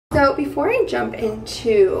So before I jump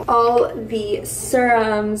into all the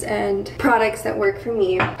serums and products that work for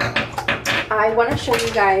me, I want to show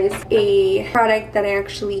you guys a product that I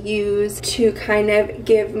actually use to kind of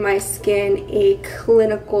give my skin a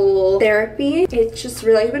clinical therapy. It's just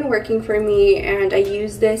really been working for me, and I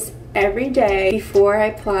use this every day before I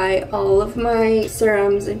apply all of my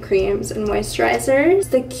serums and creams and moisturizers.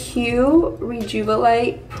 The Qure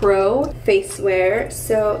Rejuvelite Pro Face Wear.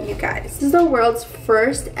 So you guys, this is the world's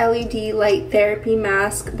first LED light therapy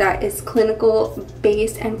mask that is clinical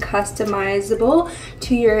based and customizable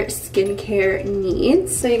to your skincare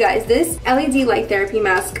needs. So you guys, this LED light therapy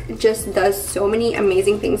mask just does so many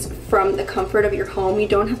amazing things from the comfort of your home. You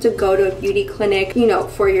don't have to go to a beauty clinic, you know,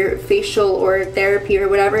 for your facial or therapy or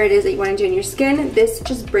whatever it is that you want to do in your skin. This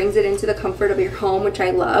just brings it into the comfort of your home, which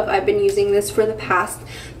I love. I've been using this for the past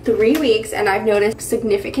 3 weeks and I've noticed a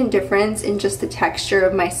significant difference in just the texture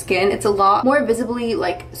of my skin. It's a lot more visibly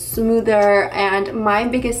like smoother, and my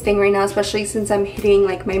biggest thing right now, especially since I'm hitting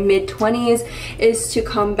like my mid-20s, is to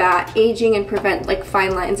combat aging and prevent like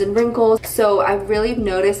fine lines and wrinkles. So I've really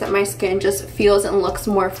noticed that my skin just feels and looks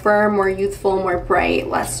more firm, more youthful, more bright,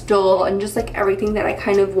 less dull, and just like everything that I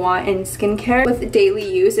kind of want in skincare with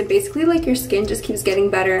daily use. And basically like your skin just keeps getting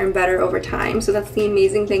better and better over time. So that's the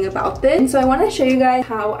amazing thing about this. And so I want to show you guys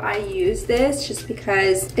how I use this, just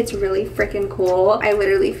because it's really freaking cool. I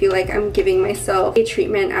literally feel like I'm giving myself a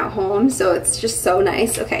treatment at home, so it's just so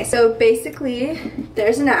nice. Okay, so basically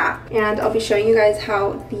there's an app, and I'll be showing you guys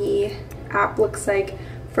how the app looks like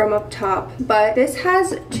from up top. But this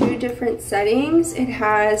has 2 different settings. It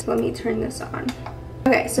has, let me turn this on.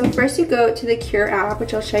 Okay, so first you go to the Qure app,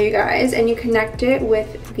 which I'll show you guys, and you connect it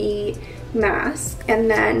with the mask, and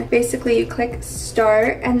then basically you click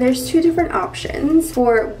start, and there's 2 different options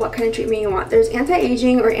for what kind of treatment you want. There's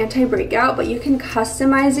anti-aging or anti-breakout, but you can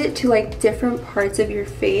customize it to like different parts of your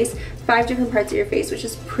face, 5 different parts of your face, which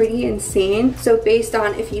is pretty insane. So based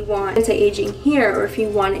on if you want anti-aging here, or if you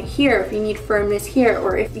want it here, if you need firmness here,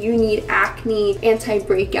 or if you need acne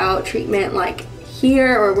anti-breakout treatment like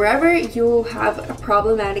here or wherever you have a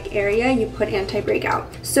problematic area, you put anti-breakout.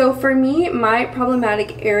 So for me, my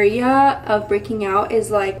problematic area of breaking out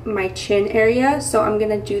is like my chin area, so I'm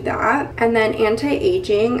gonna do that. And then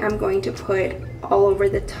anti-aging, I'm going to put all over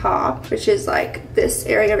the top, which is like this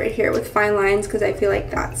area right here with fine lines, because I feel like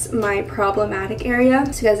that's my problematic area.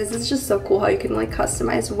 So guys, this is just so cool how you can like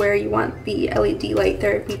customize where you want the LED light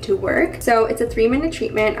therapy to work. So it's a 3-minute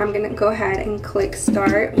treatment. I'm gonna go ahead and click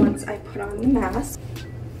start once I put on the mask.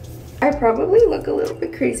 I probably look a little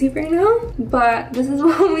bit crazy right now, but this is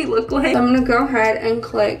what we look like. So I'm gonna go ahead and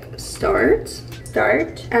click start,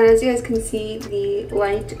 and as you guys can see, the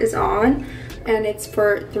light is on, and it's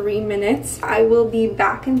for 3 minutes. I will be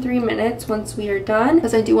back in 3 minutes once we are done,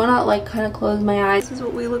 because I do want to like kind of close my eyes. This is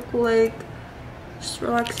what we look like, just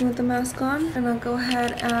relaxing with the mask on, and I'll go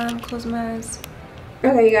ahead and close my eyes.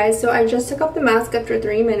 Okay you guys, so I just took off the mask after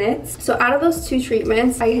 3 minutes. So out of those 2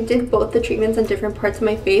 treatments, I did both the treatments on different parts of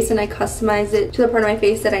my face, and I customized it to the part of my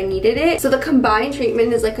face that I needed it. So the combined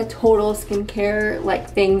treatment is like a total skincare like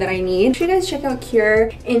thing that I need. Make sure you guys check out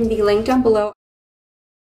Qure in the link down below.